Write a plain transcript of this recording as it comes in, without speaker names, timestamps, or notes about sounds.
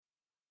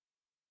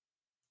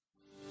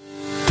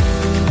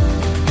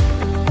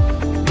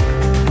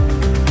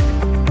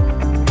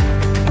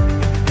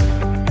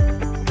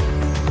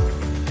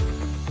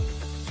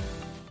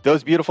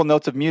Those beautiful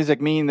notes of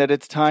music mean that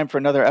it's time for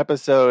another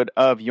episode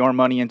of Your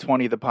Money in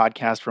 20, the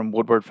podcast from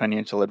Woodward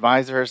Financial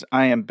Advisors.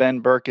 I am Ben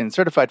Birkin,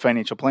 certified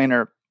financial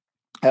planner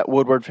at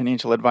Woodward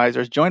Financial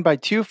Advisors, joined by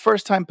two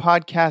first-time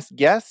podcast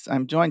guests.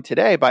 I'm joined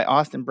today by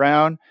Austin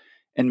Brown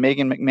and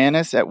Megan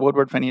McManus at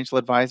Woodward Financial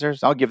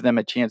Advisors. I'll give them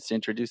a chance to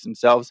introduce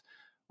themselves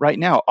right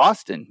now.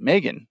 Austin,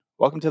 Megan,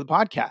 welcome to the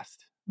podcast.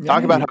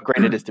 Talk about how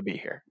great it is to be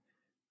here.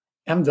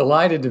 I'm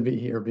delighted to be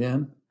here,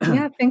 Ben.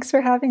 Yeah, thanks for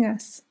having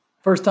us.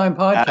 First time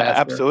podcast.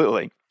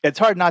 Absolutely. It's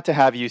hard not to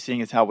have you,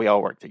 seeing as how we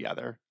all work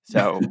together.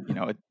 So,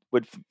 it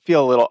would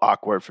feel a little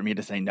awkward for me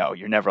to say, no,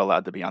 you're never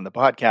allowed to be on the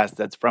podcast.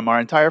 That's from our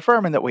entire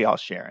firm and that we all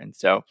share. And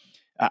so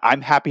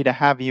I'm happy to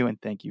have you and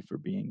thank you for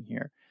being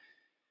here.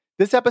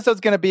 This episode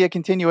is going to be a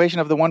continuation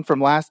of the one from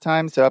last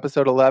time. So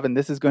episode 11,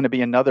 this is going to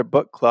be another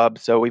book club.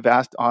 So we've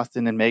asked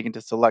Austin and Megan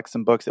to select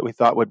some books that we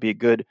thought would be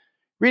good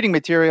reading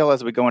material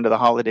as we go into the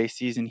holiday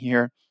season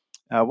here.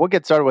 We'll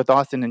get started with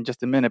Austin in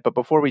just a minute, but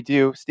before we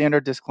do,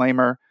 standard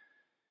disclaimer.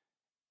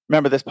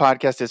 Remember, this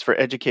podcast is for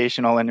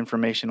educational and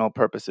informational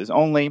purposes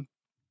only,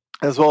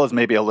 as well as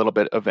maybe a little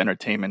bit of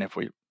entertainment if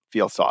we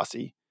feel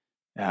saucy.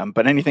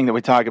 But anything that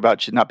we talk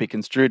about should not be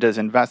construed as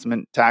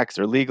investment, tax,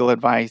 or legal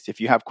advice. If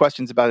you have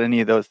questions about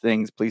any of those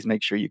things, please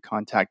make sure you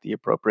contact the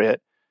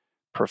appropriate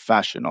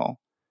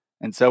professional.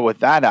 And so with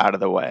that out of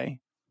the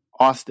way,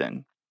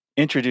 Austin,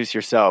 introduce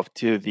yourself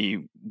to the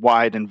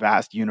wide and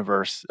vast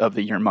universe of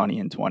the Your Money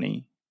in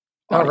 20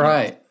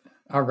 audience.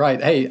 All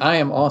right. Hey, I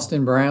am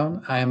Austin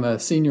Brown. I am a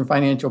senior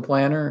financial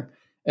planner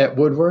at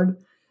Woodward.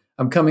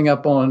 I'm coming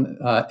up on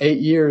 8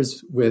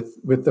 years with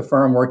the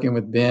firm, working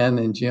with Ben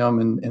and Jim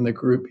and the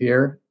group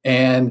here.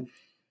 And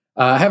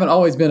I haven't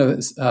always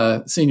been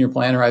a senior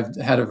planner. I've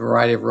had a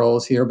variety of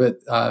roles here,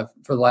 but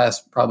for the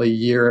last probably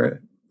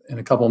year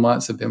and a couple of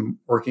months, I've been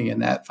working in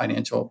that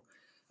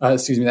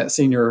that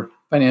senior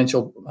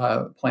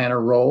financial planner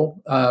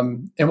role.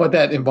 And what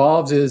that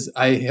involves is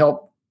I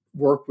help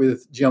work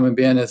with Jim and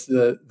Ben as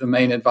the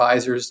main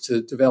advisors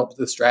to develop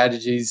the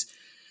strategies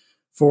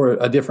for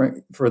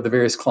the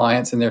various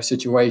clients and their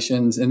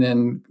situations, and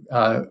then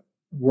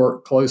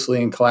work closely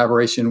in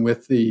collaboration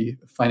with the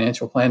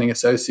financial planning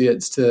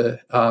associates to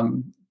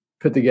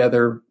put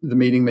together the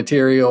meeting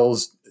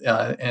materials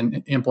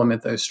and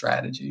implement those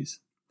strategies.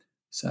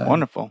 So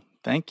wonderful.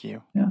 Thank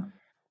you. Yeah.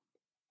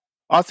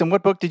 Austin,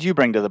 what book did you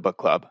bring to the book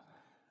club?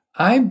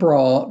 I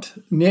brought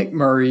Nick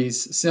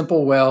Murray's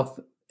Simple Wealth,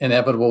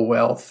 Inevitable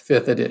Wealth,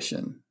 5th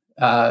edition,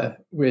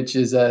 which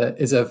is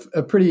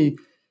a pretty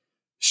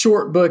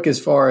short book as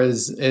far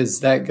as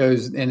that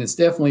goes, and it's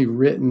definitely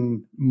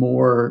written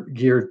more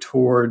geared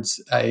towards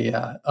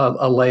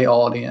a lay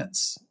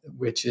audience,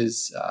 which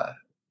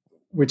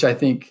I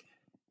think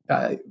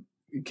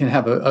can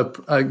have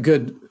a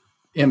good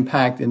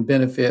impact and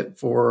benefit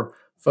for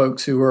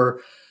folks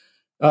who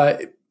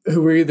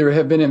either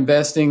have been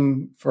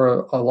investing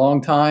for a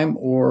long time,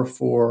 or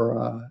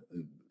for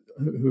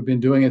who've been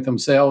doing it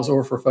themselves,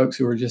 or for folks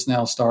who are just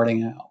now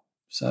starting out.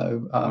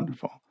 So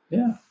wonderful.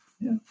 Yeah.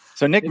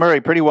 So Nick Murray,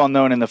 pretty well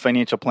known in the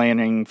financial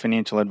planning,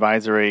 financial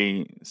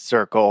advisory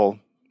circle.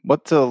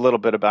 What's a little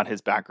bit about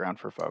his background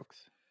for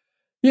folks?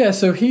 Yeah,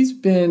 so he's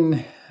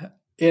been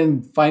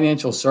in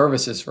financial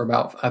services for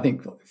about, I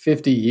think,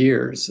 50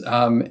 years,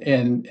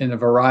 in a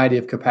variety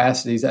of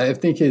capacities. I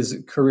think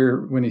his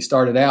career, when he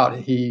started out,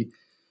 he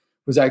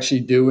was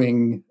actually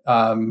doing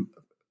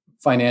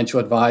financial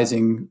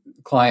advising,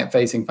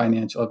 client-facing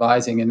financial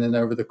advising. And then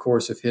over the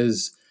course of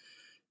his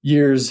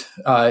years,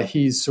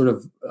 he's sort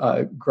of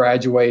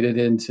graduated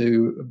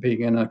into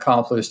being an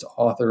accomplished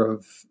author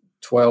of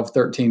 12,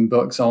 13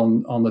 books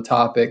on the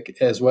topic,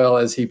 as well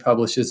as he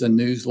publishes a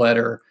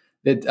newsletter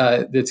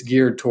that's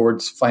geared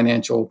towards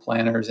financial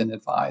planners and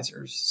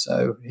advisors.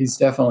 So he's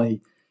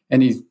definitely,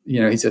 and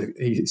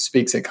he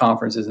speaks at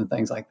conferences and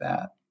things like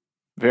that.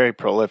 Very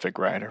prolific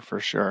writer, for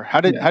sure.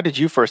 How did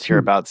you first hear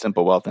about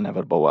Simple Wealth,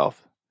 Inevitable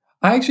Wealth?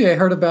 I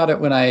heard about it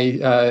when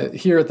I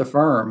here at the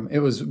firm. It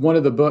was one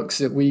of the books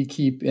that we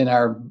keep in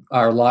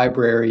our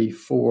library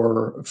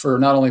for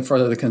not only for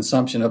the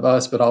consumption of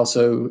us, but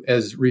also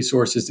as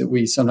resources that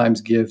we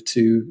sometimes give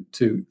to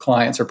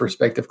clients or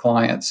prospective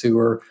clients who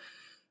are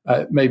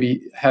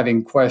maybe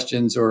having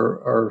questions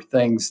or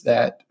things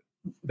that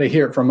they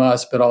hear it from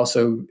us, but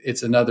also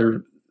it's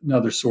another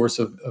source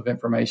of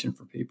information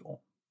for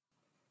people.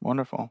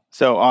 Wonderful.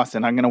 So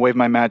Austin, I'm going to wave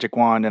my magic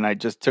wand, and I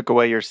just took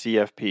away your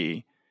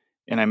CFP.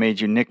 And I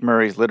made you Nick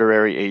Murray's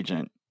literary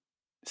agent.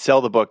 Sell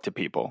the book to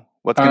people.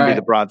 What's going to be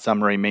the broad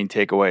summary, main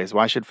takeaways?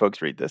 Why should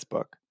folks read this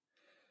book?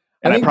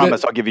 And I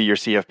promise I'll give you your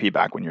CFP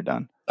back when you're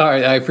done. All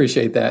right, I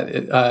appreciate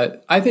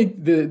that. I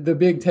think the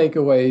big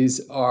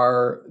takeaways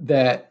are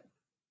that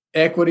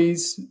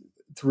equities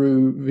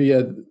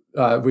via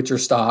which are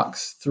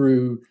stocks,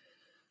 through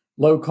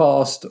low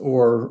cost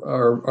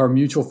or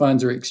mutual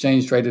funds or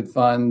exchange traded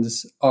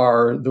funds,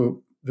 are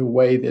the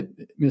way that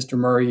Mr.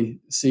 Murray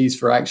sees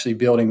for actually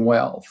building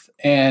wealth.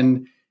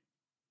 And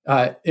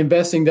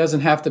investing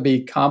doesn't have to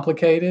be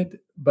complicated,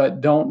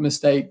 but don't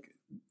mistake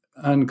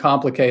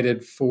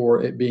uncomplicated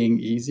for it being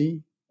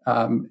easy.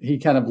 He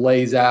kind of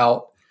lays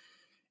out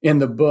in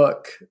the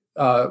book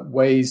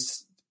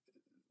ways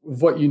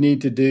of what you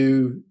need to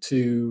do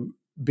to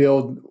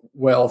build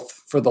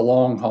wealth for the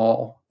long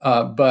haul.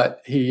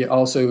 But he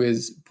also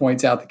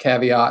points out the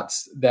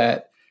caveats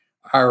that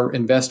our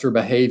investor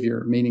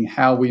behavior, meaning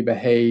how we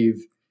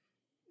behave,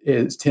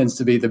 tends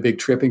to be the big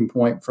tripping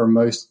point for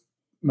most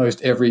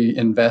every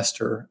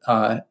investor,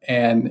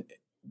 and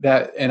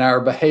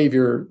our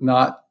behavior,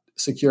 not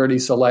security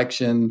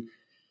selection,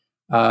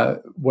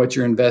 what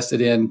you're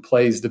invested in,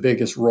 plays the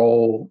biggest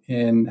role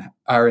in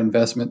our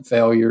investment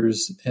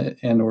failures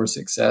and or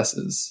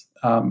successes.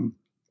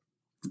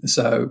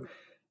 So,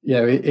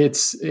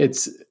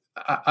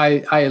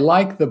 I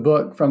like the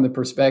book from the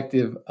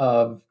perspective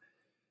of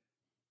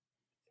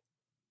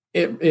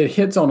it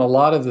hits on a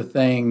lot of the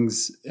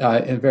things in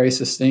a very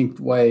succinct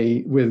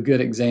way with good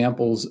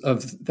examples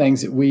of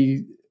things that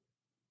we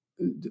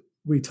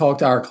talk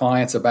to our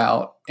clients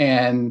about,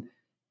 and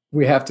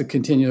we have to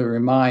continue to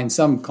remind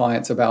some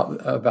clients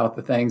about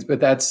the things, but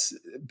that's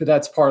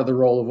part of the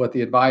role of what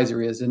the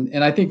advisor is.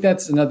 And I think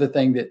that's another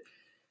thing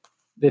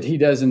that he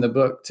does in the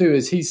book too,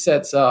 is he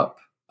sets up,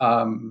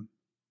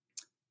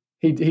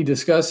 he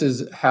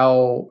discusses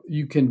how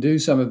you can do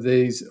some of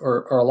these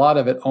or a lot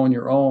of it on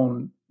your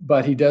own,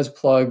 but he does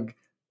plug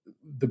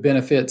the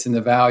benefits and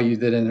the value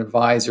that an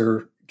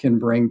advisor can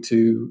bring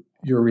to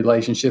your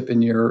relationship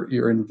and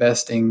your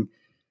investing,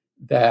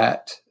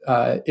 that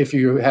if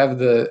you have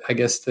the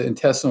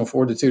intestinal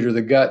fortitude or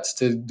the guts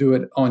to do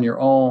it on your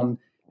own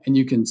and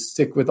you can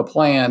stick with a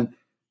plan,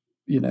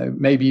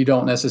 maybe you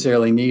don't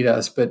necessarily need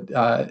us, but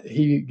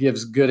he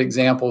gives good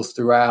examples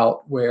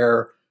throughout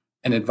where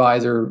an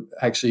advisor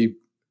actually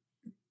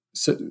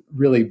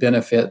really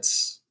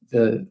benefits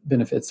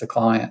the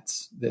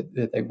clients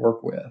that they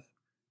work with.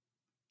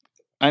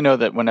 I know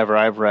that whenever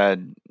I've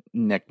read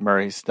Nick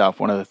Murray's stuff,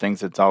 one of the things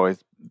that's always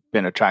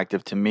been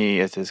attractive to me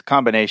is his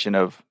combination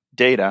of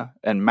data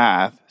and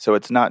math. So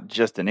it's not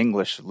just an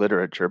English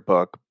literature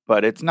book,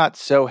 but it's not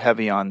so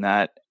heavy on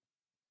that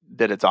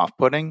it's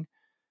off-putting,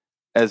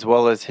 as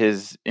well as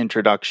his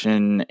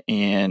introduction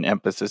and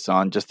emphasis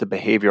on just the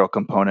behavioral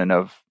component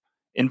of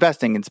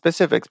investing in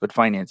specifics, but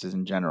finances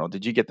in general.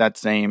 Did you get that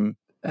same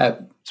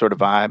sort of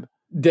vibe?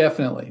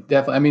 Definitely.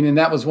 I mean, and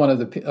that was one of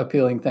the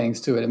appealing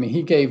things to it. I mean,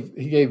 he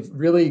gave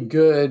really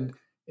good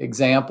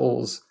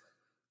examples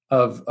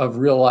of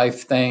real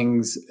life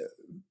things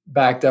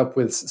backed up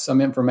with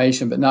some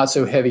information, but not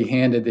so heavy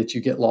handed that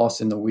you get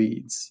lost in the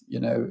weeds,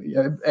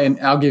 and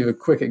I'll give a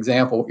quick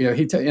example.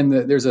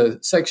 There's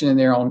a section in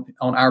there on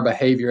our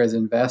behavior as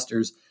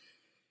investors.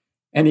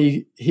 And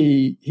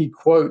he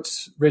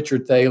quotes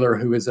Richard Thaler,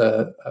 who is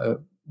a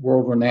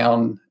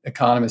world-renowned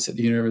economist at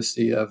the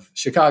University of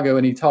Chicago,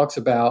 and he talks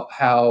about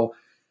how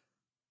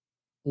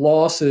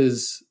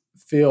losses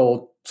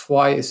feel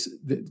twice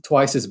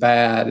as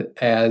bad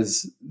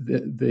as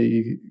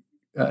the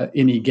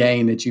any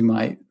gain that you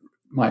might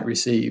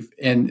receive,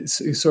 and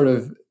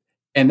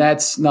and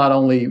that's not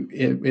only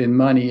in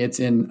money; it's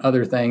in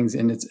other things,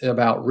 and it's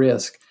about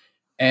risk,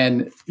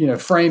 and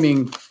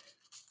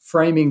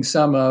framing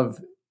some of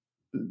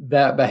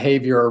that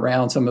behavior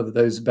around some of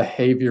those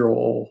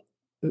behavioral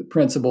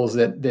principles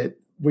that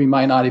we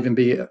might not even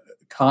be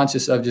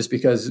conscious of, just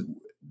because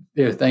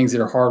they're things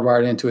that are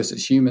hardwired into us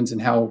as humans,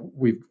 and how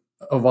we've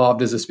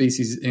evolved as a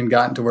species and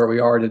gotten to where we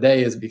are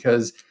today is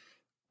because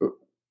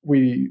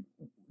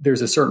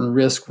there's a certain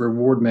risk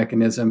reward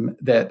mechanism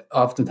that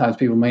oftentimes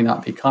people may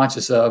not be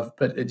conscious of,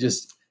 but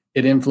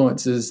it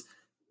influences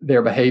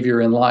their behavior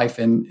in life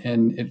and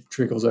it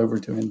trickles over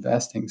to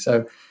investing.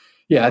 So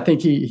yeah, I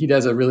think he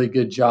does a really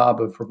good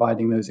job of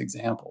providing those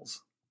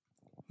examples.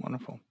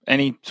 Wonderful.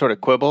 Any sort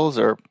of quibbles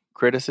or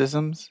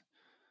criticisms?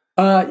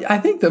 I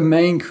think the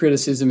main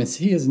criticism is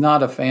he is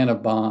not a fan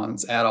of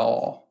bonds at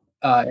all.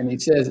 And he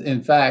says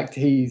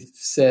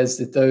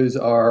that those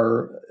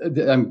are,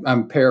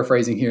 I'm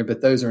paraphrasing here,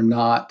 but those are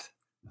not,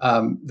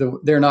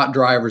 they're not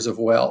drivers of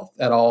wealth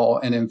at all.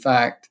 And in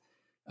fact,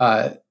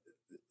 I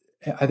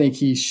think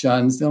he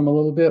shuns them a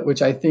little bit,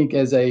 which I think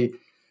as a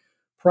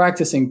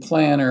practicing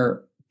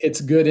planner,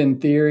 it's good in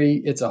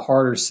theory. It's a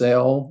harder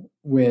sell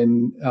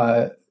when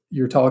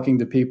you're talking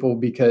to people,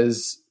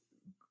 because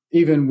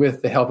even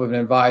with the help of an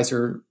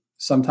advisor,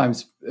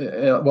 sometimes,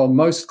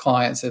 most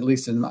clients, at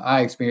least in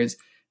my experience,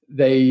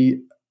 a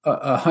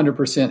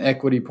 100%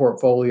 equity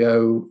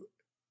portfolio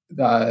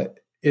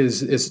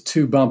is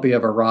too bumpy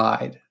of a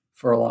ride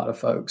for a lot of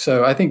folks.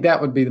 So I think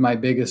that would be my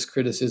biggest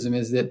criticism,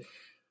 is that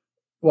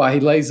while he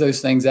lays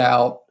those things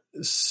out,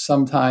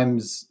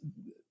 sometimes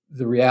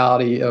the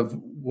reality of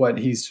what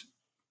he's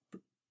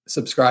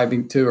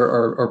subscribing to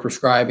or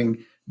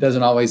prescribing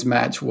doesn't always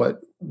match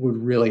what would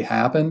really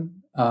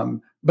happen.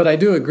 But I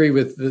do agree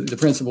with the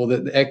principle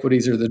that the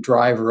equities are the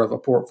driver of a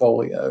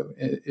portfolio,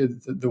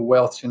 the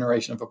wealth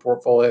generation of a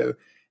portfolio,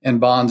 and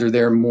bonds are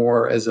there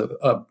more as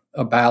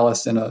a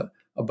ballast and a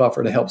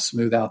buffer to help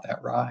smooth out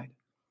that ride.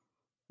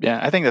 Yeah,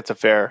 I think that's a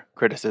fair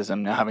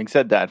criticism. Now, having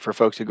said that, for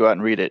folks who go out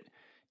and read it,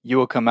 you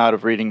will come out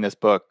of reading this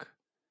book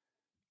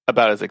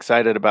about as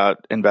excited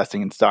about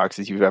investing in stocks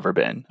as you've ever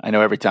been. I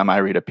know every time I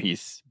read a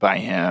piece by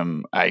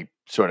him,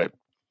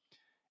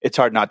 it's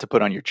hard not to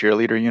put on your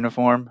cheerleader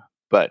uniform,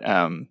 but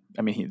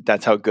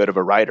that's how good of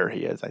a writer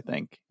he is, I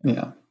think.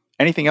 Yeah.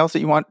 Anything else that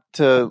you want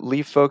to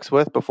leave folks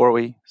with before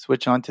we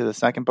switch on to the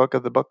second book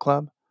of the book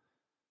club?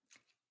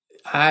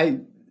 I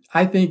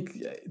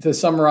think, to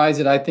summarize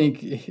it, I think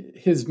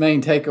his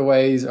main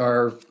takeaways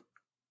are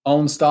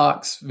own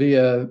stocks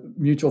via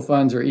mutual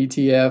funds or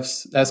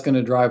ETFs. That's going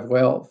to drive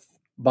wealth.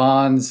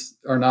 Bonds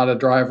are not a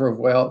driver of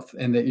wealth,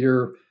 and that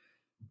your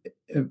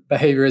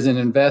behavior as an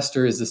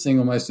investor is the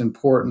single most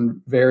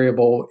important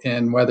variable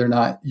in whether or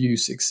not you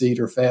succeed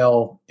or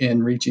fail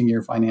in reaching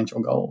your financial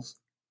goals.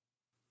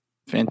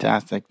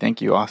 Fantastic.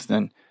 Thank you,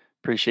 Austin.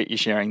 Appreciate you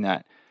sharing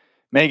that.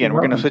 Megan, we're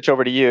going to switch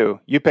over to you.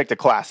 You picked a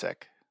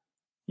classic.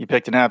 You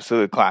picked an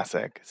absolute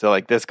classic. So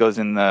this goes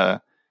in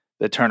the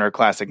Turner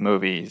Classic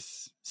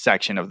Movies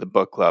section of the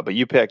book club, but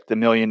you picked The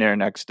Millionaire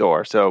Next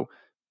Door. So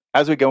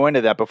as we go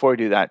into that, before we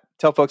do that,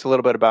 tell folks a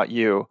little bit about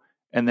you,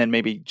 and then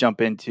maybe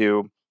jump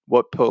into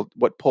what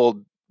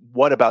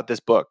about this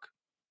book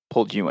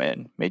pulled you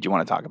in, made you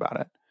want to talk about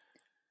it.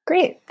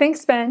 Great.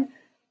 Thanks, Ben.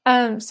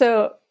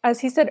 So as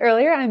he said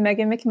earlier, I'm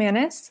Megan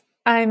McManus.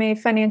 I'm a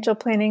financial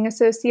planning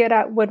associate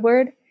at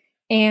Woodward,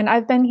 and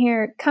I've been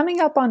here coming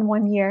up on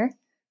 1 year,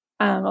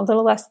 a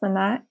little less than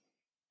that.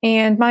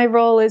 And my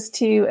role is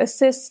to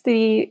assist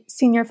the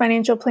senior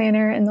financial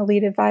planner and the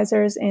lead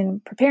advisors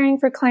in preparing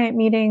for client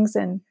meetings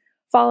and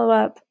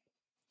follow-up.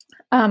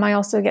 I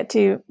also get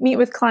to meet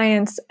with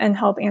clients and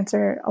help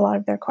answer a lot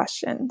of their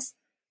questions.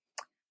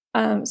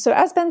 So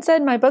as Ben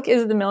said, my book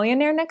is The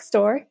Millionaire Next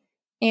Door,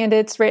 and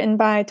it's written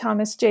by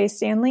Thomas J.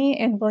 Stanley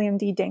and William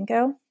D.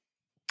 Danko.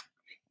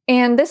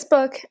 And this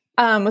book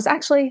was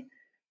actually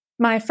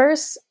my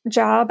first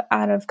job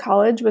out of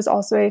college, was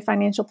also a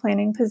financial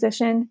planning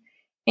position.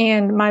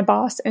 And my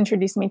boss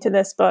introduced me to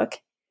this book.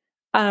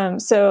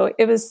 So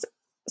it was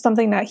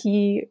something that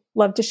he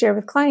loved to share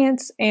with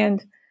clients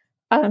and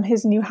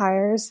his new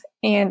hires.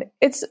 And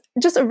it's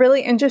just a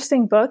really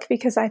interesting book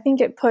because I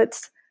think it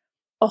puts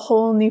a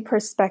whole new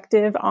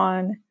perspective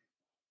on,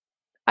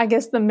 I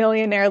guess, the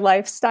millionaire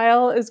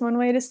lifestyle is one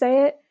way to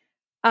say it.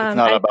 It's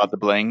not about the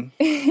bling.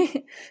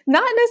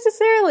 Not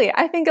necessarily.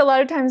 I think a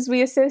lot of times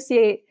we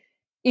associate,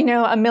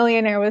 a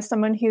millionaire with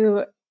someone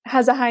who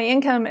has a high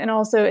income and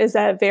also is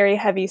a very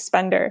heavy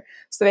spender.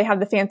 So they have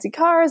the fancy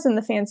cars and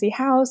the fancy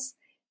house.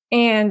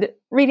 And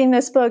reading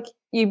this book,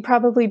 you'd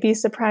probably be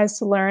surprised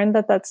to learn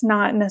that that's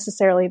not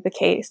necessarily the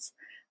case.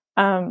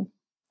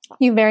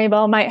 You very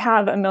well might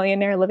have a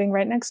millionaire living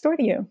right next door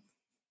to you.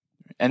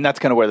 And that's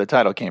kind of where the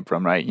title came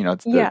from, right?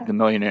 It's the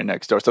Millionaire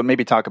Next Door. So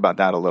maybe talk about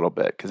that a little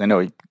bit, because I know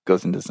he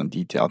goes into some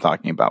detail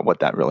talking about what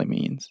that really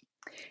means.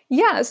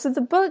 Yeah. So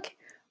the book,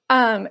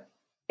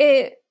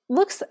 it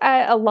looks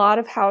at a lot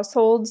of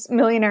households,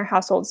 millionaire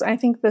households. I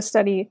think the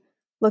study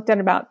looked at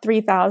about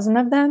 3,000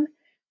 of them.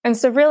 And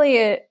so really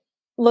it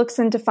looks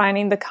into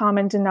finding the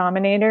common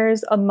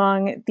denominators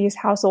among these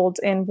households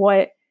and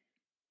what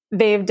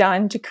they've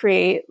done to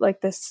create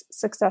this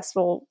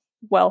successful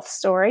wealth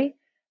story.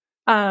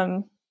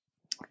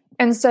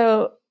 And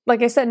so,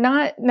 like I said,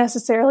 not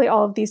necessarily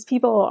all of these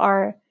people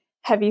are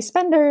heavy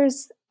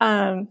spenders,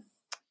 and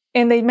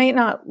they may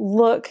not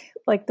look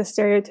like the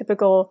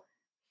stereotypical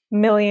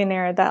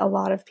millionaire that a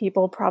lot of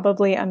people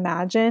probably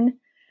imagine.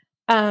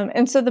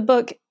 And so the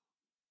book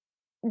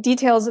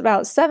details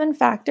about 7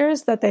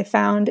 factors that they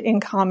found in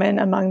common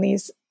among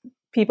these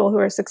people who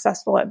are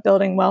successful at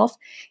building wealth.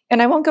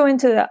 And I won't go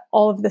into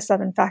all of the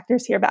 7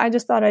 factors here, but I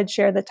just thought I'd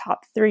share the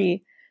top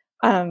 3,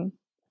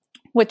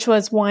 which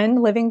was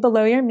 1, living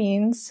below your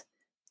means.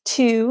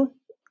 2,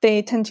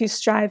 they tend to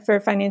strive for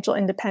financial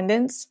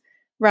independence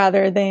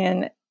rather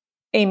than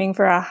aiming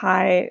for a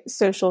high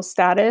social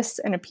status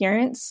and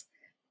appearance.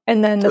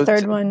 And then the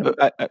third one.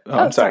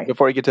 I'm sorry.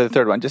 Before we get to the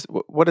third one, just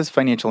what is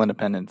financial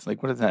independence?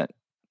 What does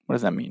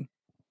that mean?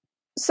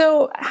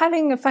 So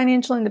having a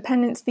financial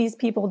independence, these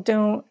people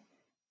don't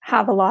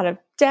have a lot of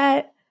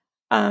debt.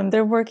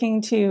 They're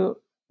working to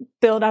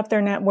build up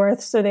their net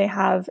worth. So they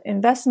have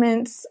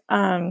investments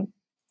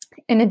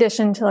in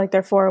addition to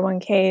their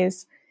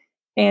 401ks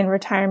and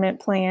retirement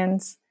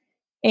plans.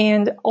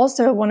 And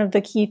also one of the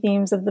key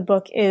themes of the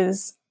book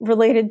is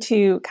related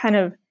to kind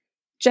of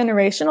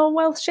generational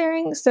wealth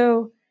sharing.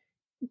 So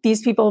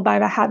these people, by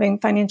having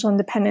financial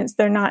independence,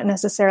 they're not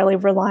necessarily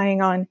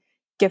relying on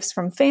gifts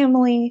from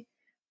family,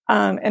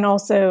 and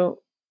also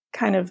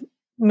kind of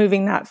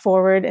moving that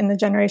forward in the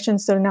generation.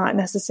 So not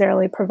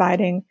necessarily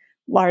providing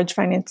large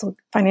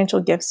financial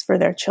gifts for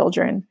their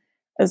children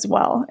as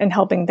well, and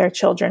helping their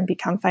children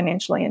become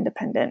financially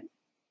independent.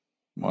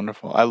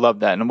 Wonderful. I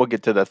love that. And we'll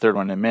get to the third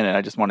one in a minute.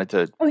 I just wanted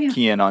to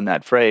key in on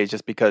that phrase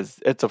just because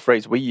it's a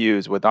phrase we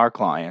use with our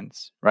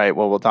clients, right?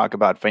 Well, we'll talk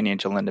about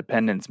financial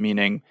independence,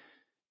 meaning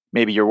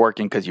maybe you're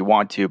working because you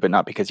want to, but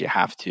not because you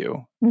have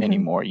to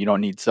anymore. You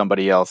don't need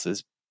somebody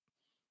else's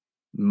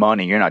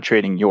money. You're not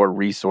trading your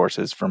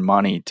resources for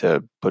money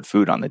to put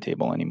food on the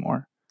table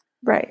anymore.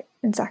 Right.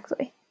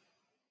 Exactly.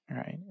 All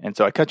right. And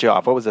so I cut you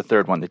off. What was the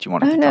third one that you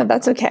wanted to talk no,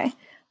 that's about? okay.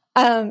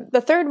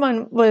 The third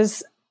one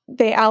was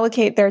they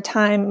allocate their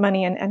time,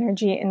 money, and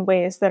energy in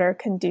ways that are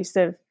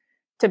conducive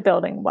to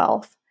building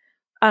wealth.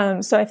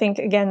 So I think,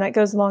 again, that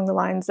goes along the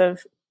lines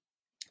of,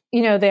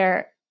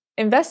 they're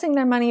investing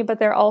their money, but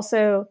they're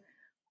also,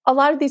 a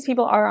lot of these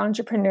people are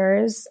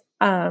entrepreneurs,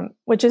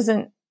 which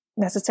isn't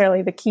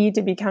necessarily the key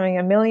to becoming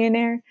a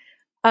millionaire.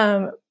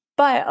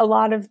 But a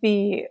lot of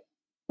the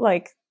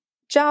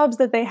jobs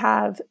that they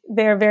have,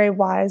 they're very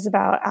wise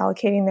about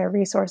allocating their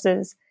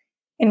resources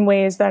in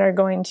ways that are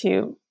going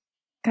to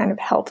kind of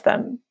help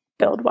them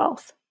build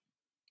wealth.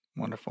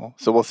 Wonderful.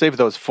 So we'll save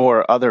those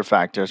 4 other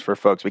factors for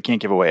folks. We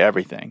can't give away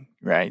everything,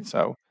 right?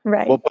 So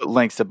we'll put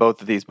links to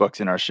both of these books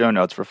in our show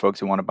notes for folks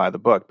who want to buy the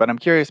book. But I'm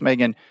curious,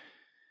 Megan,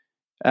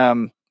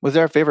 was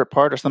there a favorite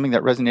part or something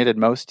that resonated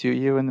most to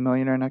you in The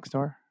Millionaire Next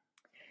Door?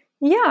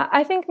 Yeah,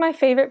 I think my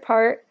favorite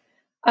part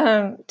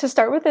to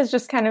start with is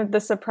just kind of the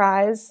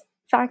surprise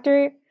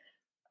factor,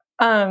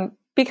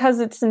 because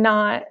it's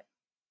not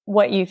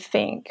what you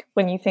think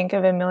when you think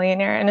of a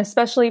millionaire, and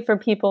especially for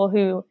people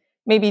who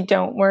maybe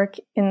don't work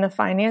in the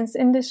finance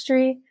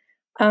industry.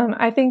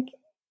 I think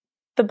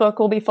the book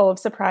will be full of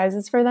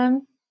surprises for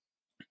them.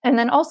 And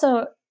then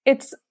also,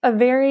 it's a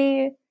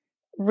very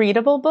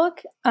readable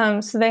book.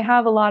 So they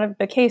have a lot of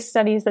the case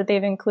studies that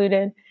they've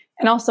included,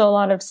 and also a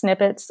lot of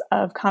snippets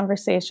of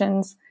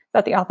conversations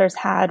that the authors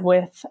had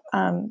with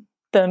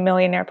the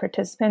millionaire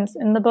participants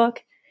in the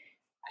book.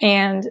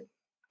 And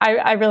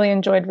I really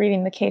enjoyed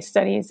reading the case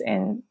studies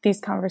in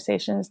these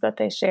conversations that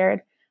they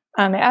shared.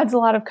 It adds a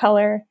lot of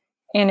color,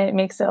 and it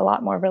makes it a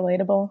lot more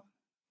relatable.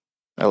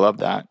 I love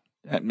that.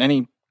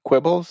 Any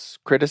quibbles,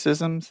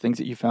 criticisms, things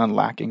that you found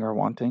lacking or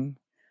wanting?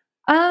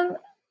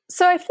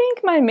 So I think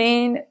my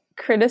main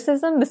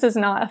criticism, this is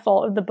not a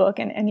fault of the book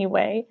in any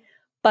way,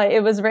 but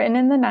it was written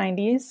in the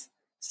 90s.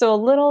 So a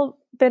little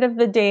bit of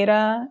the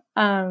data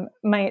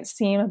might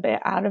seem a bit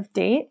out of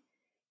date.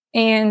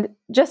 And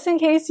just in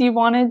case you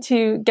wanted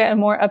to get a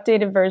more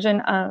updated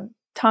version,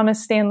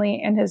 Thomas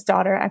Stanley and his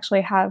daughter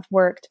actually have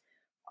worked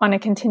on a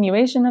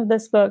continuation of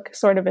this book,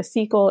 sort of a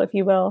sequel, if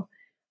you will,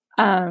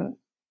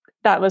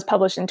 that was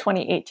published in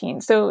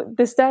 2018. So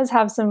this does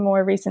have some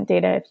more recent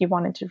data if you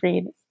wanted to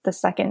read the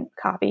second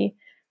copy,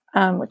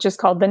 which is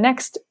called The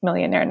Next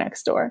Millionaire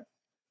Next Door.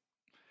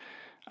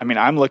 I mean,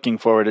 I'm looking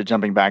forward to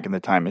jumping back in the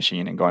time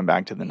machine and going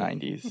back to the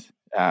 90s.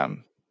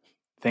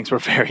 Things were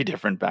very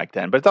different back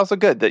then, but it's also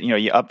good that, you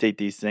update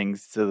these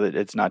things so that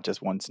it's not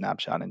just one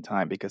snapshot in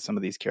time, because some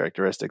of these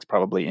characteristics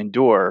probably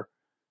endure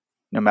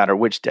no matter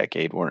which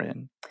decade we're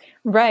in.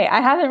 Right.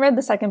 I haven't read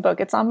the second book.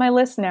 It's on my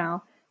list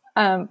now.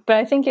 But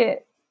I think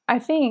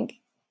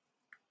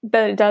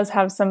that it does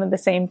have some of the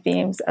same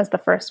themes as the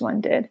first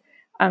one did.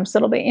 So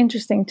it'll be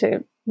interesting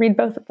to read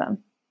both of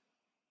them.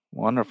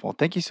 Wonderful.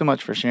 Thank you so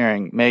much for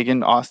sharing.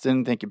 Megan,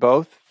 Austin, thank you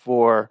both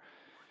for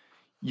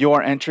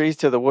your entries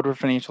to the Woodward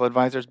Financial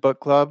Advisors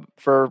Book Club.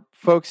 For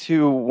folks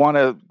who want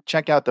to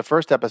check out the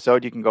first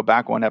episode, you can go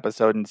back one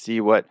episode and see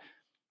what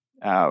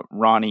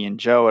Ronnie and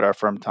Joe at our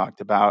firm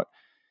talked about.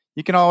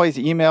 You can always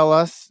email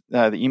us.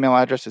 The email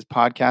address is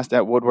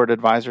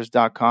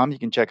podcast@woodwardadvisors.com. You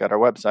can check out our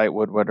website,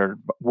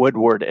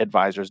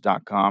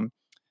 woodwardadvisors.com.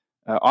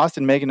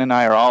 Austin, Megan, and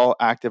I are all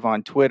active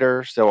on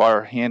Twitter. So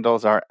our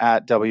handles are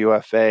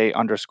 @WFA_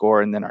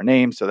 and then our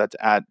name. So that's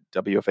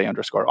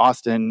 @WFA_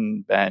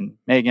 Austin, Ben,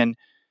 Megan.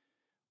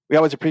 We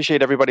always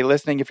appreciate everybody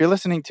listening. If you're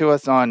listening to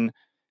us on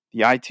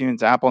the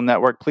iTunes, Apple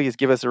network, please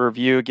give us a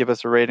review, give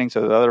us a rating so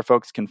that other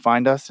folks can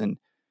find us and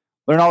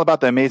learn all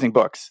about the amazing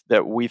books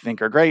that we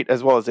think are great,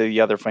 as well as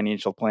the other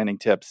financial planning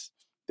tips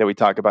that we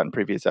talk about in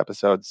previous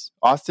episodes.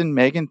 Austin,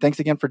 Megan, thanks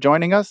again for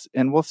joining us,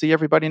 and we'll see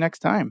everybody next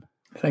time.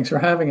 Thanks for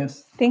having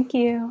us. Thank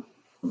you.